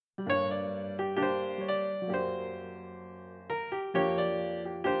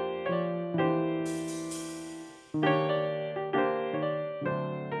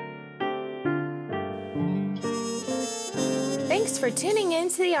for tuning in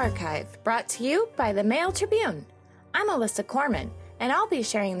to The Archive, brought to you by the Mail Tribune. I'm Alyssa Corman, and I'll be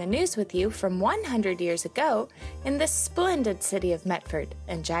sharing the news with you from 100 years ago in the splendid city of Medford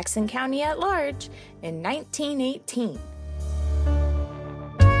and Jackson County at large in 1918.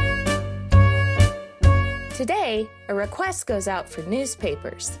 Today, a request goes out for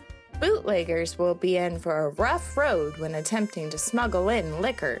newspapers. Bootleggers will be in for a rough road when attempting to smuggle in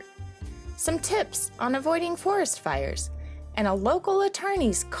liquor. Some tips on avoiding forest fires, and a local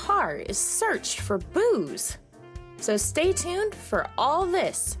attorney's car is searched for booze. So stay tuned for all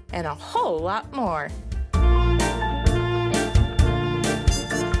this and a whole lot more.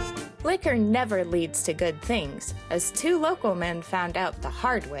 Liquor never leads to good things, as two local men found out the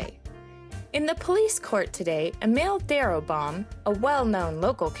hard way. In the police court today, Emil Darrowbaum, a well-known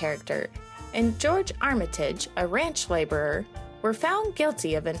local character, and George Armitage, a ranch laborer, were found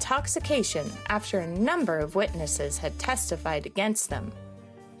guilty of intoxication after a number of witnesses had testified against them.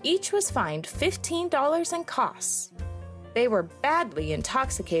 Each was fined $15 in costs. They were badly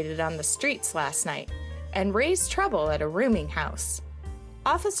intoxicated on the streets last night and raised trouble at a rooming house.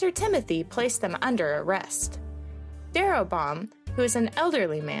 Officer Timothy placed them under arrest. Darrowbaum, who is an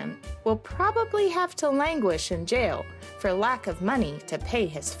elderly man, will probably have to languish in jail for lack of money to pay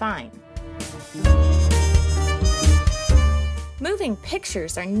his fine. Moving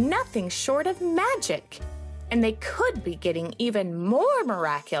pictures are nothing short of magic, and they could be getting even more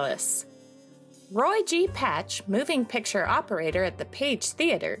miraculous. Roy G. Patch, moving picture operator at the Page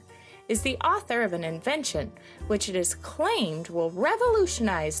Theater, is the author of an invention which it is claimed will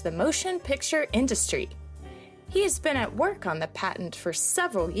revolutionize the motion picture industry. He has been at work on the patent for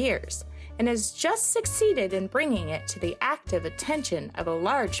several years and has just succeeded in bringing it to the active attention of a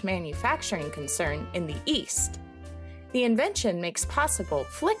large manufacturing concern in the East. The invention makes possible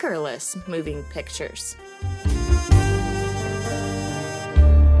flickerless moving pictures.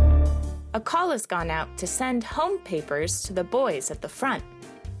 A call has gone out to send home papers to the boys at the front.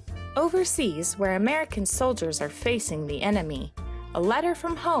 Overseas, where American soldiers are facing the enemy, a letter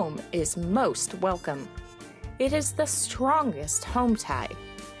from home is most welcome. It is the strongest home tie.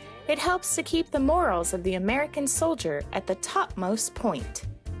 It helps to keep the morals of the American soldier at the topmost point.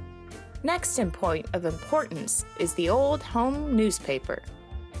 Next in point of importance is the old home newspaper.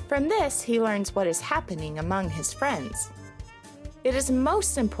 From this, he learns what is happening among his friends. It is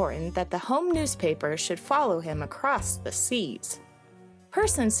most important that the home newspaper should follow him across the seas.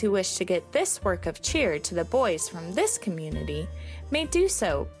 Persons who wish to get this work of cheer to the boys from this community may do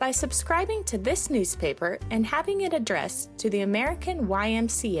so by subscribing to this newspaper and having it addressed to the American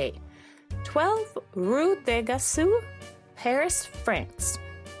YMCA, 12 Rue des Gosses, Paris, France.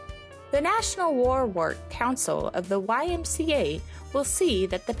 The National War Work Council of the YMCA will see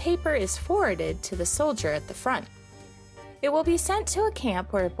that the paper is forwarded to the soldier at the front. It will be sent to a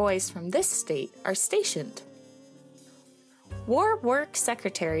camp where boys from this state are stationed. War Work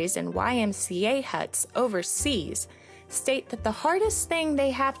secretaries in YMCA huts overseas state that the hardest thing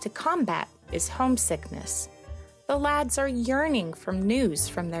they have to combat is homesickness. The lads are yearning for news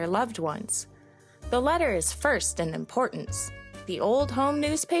from their loved ones. The letter is first in importance. The old home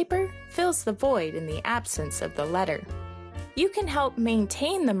newspaper fills the void in the absence of the letter. You can help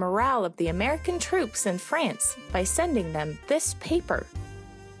maintain the morale of the American troops in France by sending them this paper.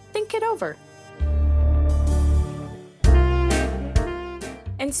 Think it over.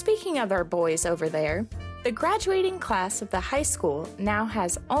 And speaking of our boys over there, the graduating class of the high school now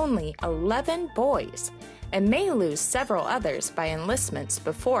has only 11 boys and may lose several others by enlistments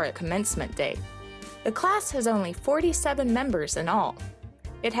before commencement day. The class has only 47 members in all.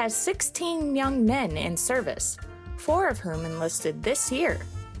 It has 16 young men in service, 4 of whom enlisted this year.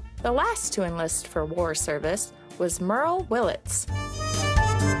 The last to enlist for war service was Merle Willits.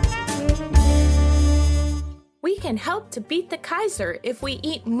 We can help to beat the Kaiser if we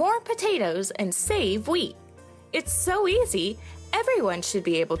eat more potatoes and save wheat. It's so easy, everyone should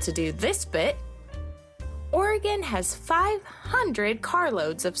be able to do this bit. Oregon has 500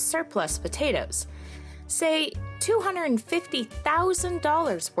 carloads of surplus potatoes, say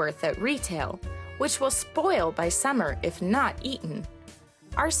 $250,000 worth at retail, which will spoil by summer if not eaten.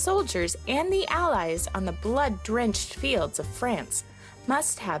 Our soldiers and the Allies on the blood-drenched fields of France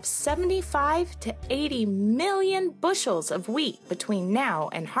must have 75 to 80 million bushels of wheat between now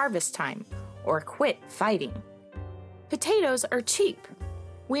and harvest time, or quit fighting. Potatoes are cheap.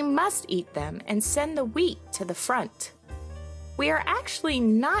 We must eat them and send the wheat to the front. We are actually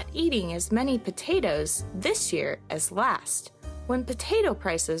not eating as many potatoes this year as last, when potato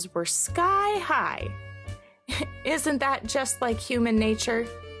prices were sky high. Isn't that just like human nature?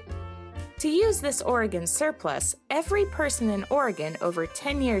 To use this Oregon surplus, every person in Oregon over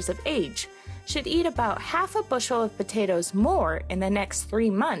 10 years of age should eat about half a bushel of potatoes more in the next 3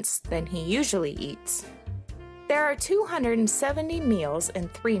 months than he usually eats. There are 270 meals in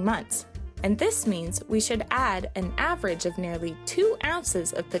 3 months, and this means we should add an average of nearly 2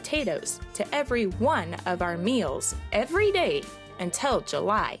 ounces of potatoes to every one of our meals every day until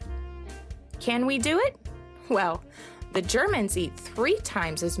July. Can we do it? Well, the Germans eat 3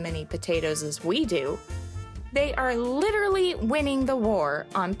 times as many potatoes as we do. They are literally winning the war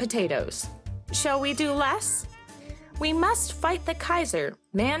on potatoes. Shall we do less? We must fight the Kaiser,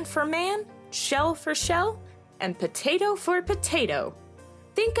 man for man, shell for shell, and potato for potato.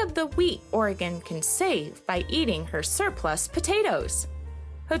 Think of the wheat Oregon can save by eating her surplus potatoes.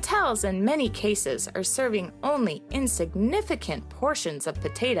 Hotels in many cases are serving only insignificant portions of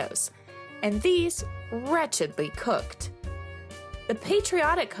potatoes, and these wretchedly cooked. The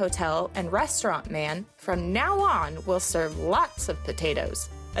Patriotic Hotel and Restaurant man from now on will serve lots of potatoes,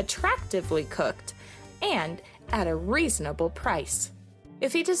 attractively cooked, and at a reasonable price.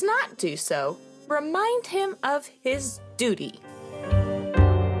 If he does not do so, remind him of his duty.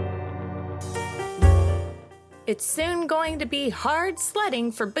 It's soon going to be hard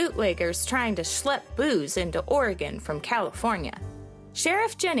sledding for bootleggers trying to schlep booze into Oregon from California.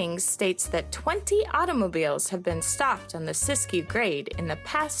 Sheriff Jennings states that 20 automobiles have been stopped on the Siskiyou Grade in the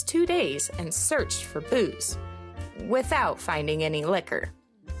past 2 days and searched for booze, without finding any liquor.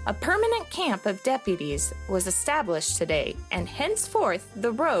 A permanent camp of deputies was established today, and henceforth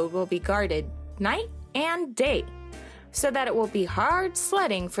the road will be guarded night and day, so that it will be hard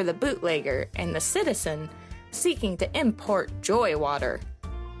sledding for the bootlegger and the citizen seeking to import joy water.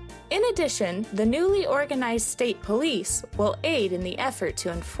 In addition, the newly organized state police will aid in the effort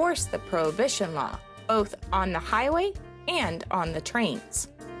to enforce the prohibition law, both on the highway and on the trains.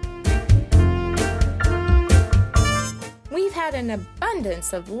 We've had an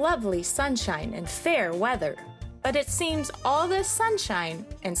abundance of lovely sunshine and fair weather, but it seems all this sunshine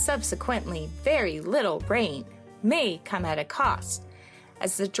and subsequently very little rain may come at a cost,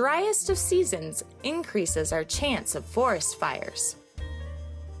 as the driest of seasons increases our chance of forest fires.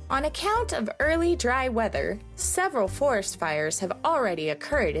 On account of early dry weather, several forest fires have already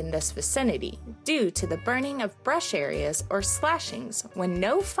occurred in this vicinity due to the burning of brush areas or slashings when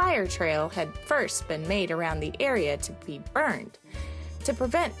no fire trail had first been made around the area to be burned to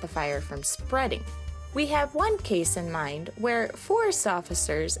prevent the fire from spreading. We have one case in mind where forest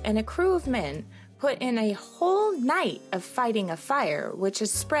officers and a crew of men put in a whole night of fighting a fire which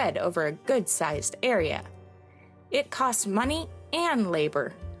is spread over a good-sized area. It cost money and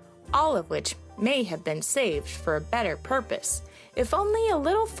labor, all of which may have been saved for a better purpose, if only a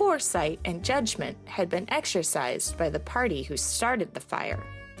little foresight and judgment had been exercised by the party who started the fire.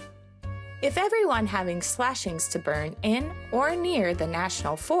 If everyone having slashings to burn in or near the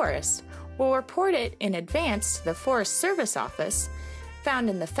National Forest will report it in advance to the Forest Service office, found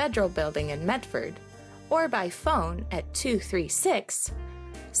in the Federal Building in Medford, or by phone at 236,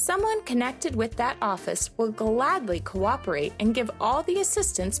 someone connected with that office will gladly cooperate and give all the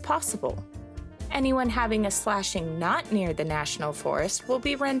assistance possible. Anyone having a slashing not near the National Forest will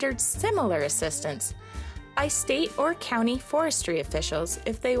be rendered similar assistance by state or county forestry officials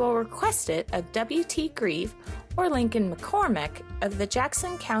if they will request it of W.T. Grieve or Lincoln McCormick of the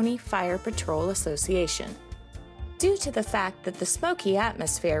Jackson County Fire Patrol Association. Due to the fact that the smoky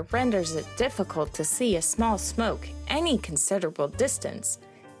atmosphere renders it difficult to see a small smoke any considerable distance,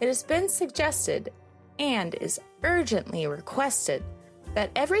 it has been suggested, and is urgently requested,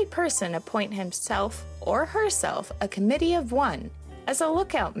 that every person appoint himself or herself a committee of one as a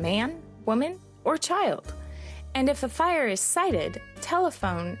lookout man, woman, or child, and if a fire is sighted,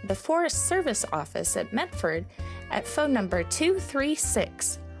 telephone the Forest Service office at Medford at phone number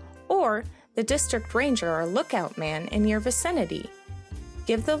 236, or the district ranger or lookout man in your vicinity.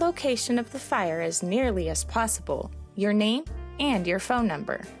 Give the location of the fire as nearly as possible, your name, and your phone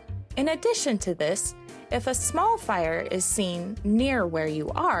number. In addition to this, if a small fire is seen near where you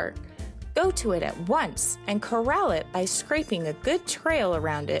are, go to it at once and corral it by scraping a good trail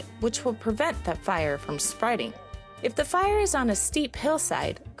around it, which will prevent the fire from spreading. If the fire is on a steep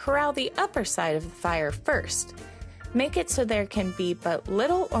hillside, corral the upper side of the fire first. Make it so there can be but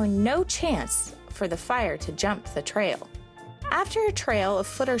little or no chance for the fire to jump the trail. After a trail a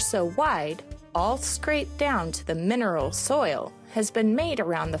foot or so wide, all scraped down to the mineral soil, has been made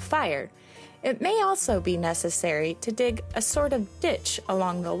around the fire, it may also be necessary to dig a sort of ditch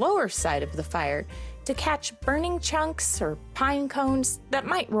along the lower side of the fire to catch burning chunks or pine cones that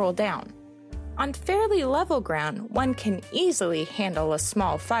might roll down. On fairly level ground, one can easily handle a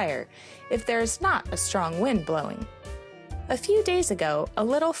small fire if there is not a strong wind blowing. A few days ago, a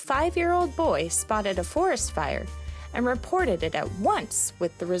little 5-year-old boy spotted a forest fire and reported it at once,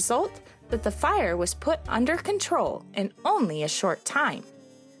 with the result that the fire was put under control in only a short time.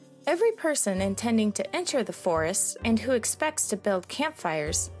 Every person intending to enter the forest and who expects to build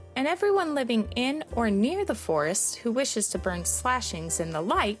campfires, and everyone living in or near the forest who wishes to burn slashings and the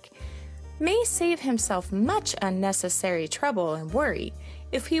like, may save himself much unnecessary trouble and worry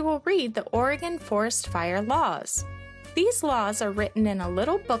if he will read the Oregon Forest Fire Laws. These laws are written in a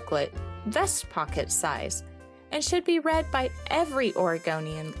little booklet, vest pocket size, and should be read by every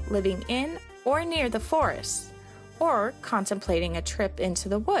Oregonian living in or near the forest, or contemplating a trip into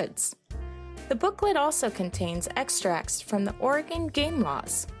the woods. The booklet also contains extracts from the Oregon game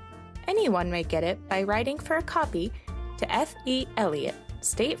laws. Anyone may get it by writing for a copy to F.E. Elliott,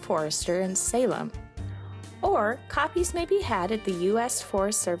 State Forester in Salem, or copies may be had at the U.S.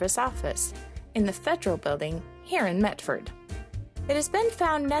 Forest Service office in the Federal Building here in Medford. It has been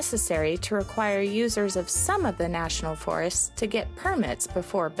found necessary to require users of some of the national forests to get permits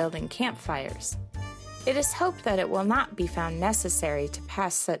before building campfires. It is hoped that it will not be found necessary to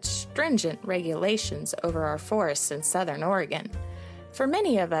pass such stringent regulations over our forests in southern Oregon, for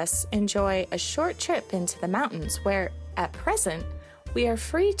many of us enjoy a short trip into the mountains where, at present, we are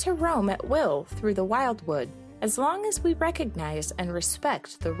free to roam at will through the wildwood, as long as we recognize and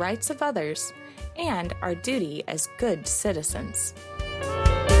respect the rights of others and our duty as good citizens.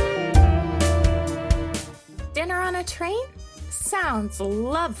 Dinner on a train? Sounds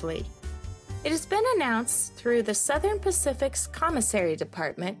lovely! It has been announced through the Southern Pacific's Commissary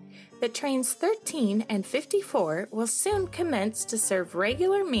Department that trains 13 and 54 will soon commence to serve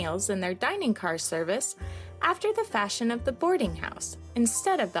regular meals in their dining car service after the fashion of the boarding house,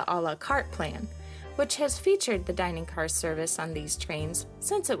 instead of the a la carte plan, which has featured the dining car service on these trains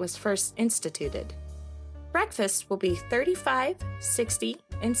since it was first instituted. Breakfast will be 35, 60,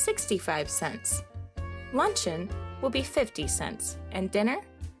 and 65 cents. Luncheon will be 50 cents, and dinner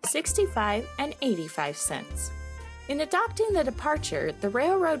 65 and 85 cents. In adopting the departure, the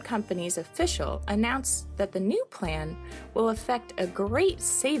railroad company's official announced that the new plan will effect a great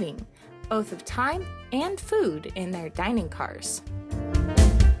saving, both of time and food in their dining cars.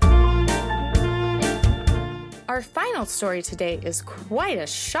 Our final story today is quite a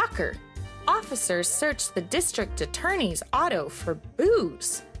shocker. Officers searched the district attorney's auto for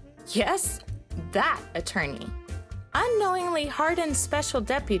booze. Yes, that attorney. Unknowingly hardened special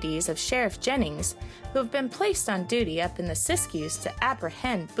deputies of Sheriff Jennings, who have been placed on duty up in the Siskiyous to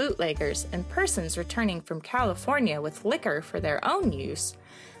apprehend bootleggers and persons returning from California with liquor for their own use,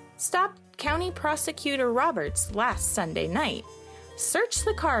 stopped County Prosecutor Roberts last Sunday night, searched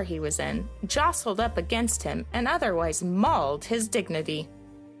the car he was in, jostled up against him, and otherwise mauled his dignity.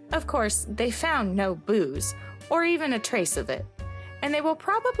 Of course, they found no booze, or even a trace of it, and they will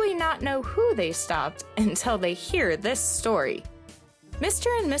probably not know who they stopped until they hear this story. Mr.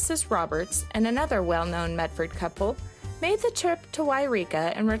 and Mrs. Roberts and another well-known Medford couple made the trip to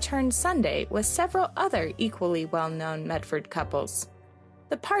Yreka and returned Sunday with several other equally well-known Medford couples.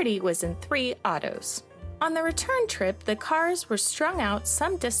 The party was in 3 autos. On the return trip, the cars were strung out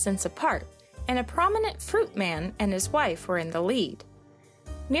some distance apart, and a prominent fruit man and his wife were in the lead.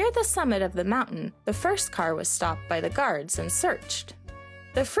 Near the summit of the mountain, the first car was stopped by the guards and searched.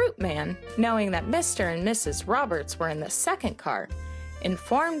 The fruit man, knowing that Mr. and Mrs. Roberts were in the second car,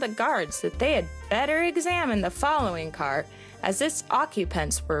 informed the guards that they had better examine the following car, as its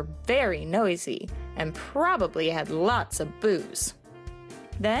occupants were very noisy and probably had lots of booze.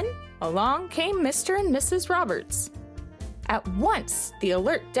 Then, along came Mr. and Mrs. Roberts. At once, the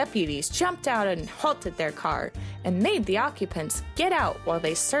alert deputies jumped out and halted their car and made the occupants get out while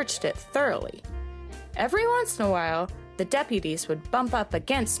they searched it thoroughly. Every once in a while, the deputies would bump up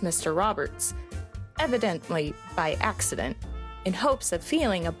against Mr. Roberts, evidently by accident, in hopes of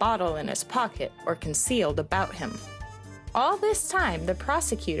feeling a bottle in his pocket or concealed about him. All this time, the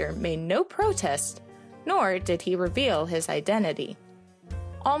prosecutor made no protest, nor did he reveal his identity.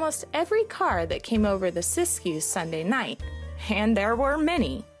 Almost every car that came over the Siskiyous Sunday night, and there were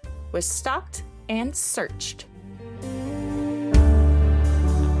many, was stopped and searched.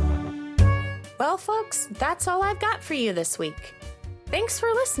 Well, folks, that's all I've got for you this week. Thanks for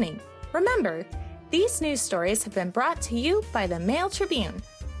listening. Remember, these news stories have been brought to you by the Mail Tribune,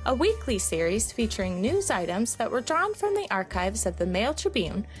 a weekly series featuring news items that were drawn from the archives of the Mail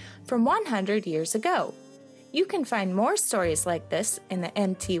Tribune from 100 years ago. You can find more stories like this in the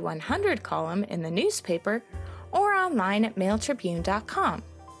MT100 column in the newspaper or online at mailtribune.com.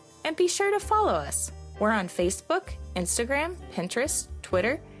 And be sure to follow us. We're on Facebook, Instagram, Pinterest,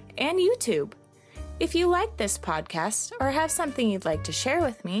 Twitter, and YouTube. If you like this podcast or have something you'd like to share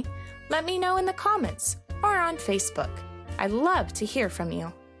with me, let me know in the comments or on Facebook. I'd love to hear from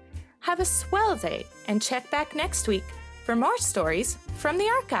you. Have a swell day and check back next week for more stories from the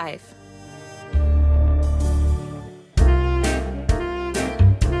archive.